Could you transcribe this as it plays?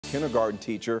kindergarten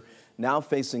teacher now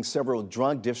facing several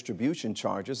drug distribution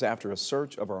charges after a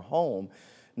search of her home.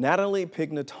 Natalie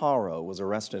Pignataro was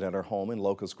arrested at her home in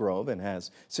Locust Grove and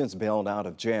has since bailed out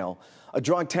of jail. A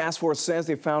drug task force says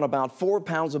they found about 4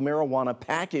 pounds of marijuana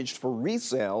packaged for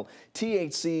resale,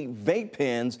 THC vape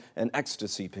pens, and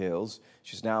ecstasy pills.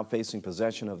 She's now facing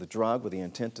possession of the drug with the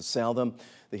intent to sell them.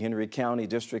 The Henry County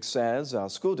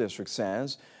School District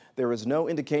says there is no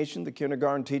indication the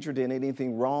kindergarten teacher did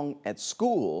anything wrong at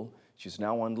school. She's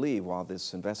now on leave while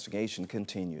this investigation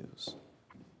continues.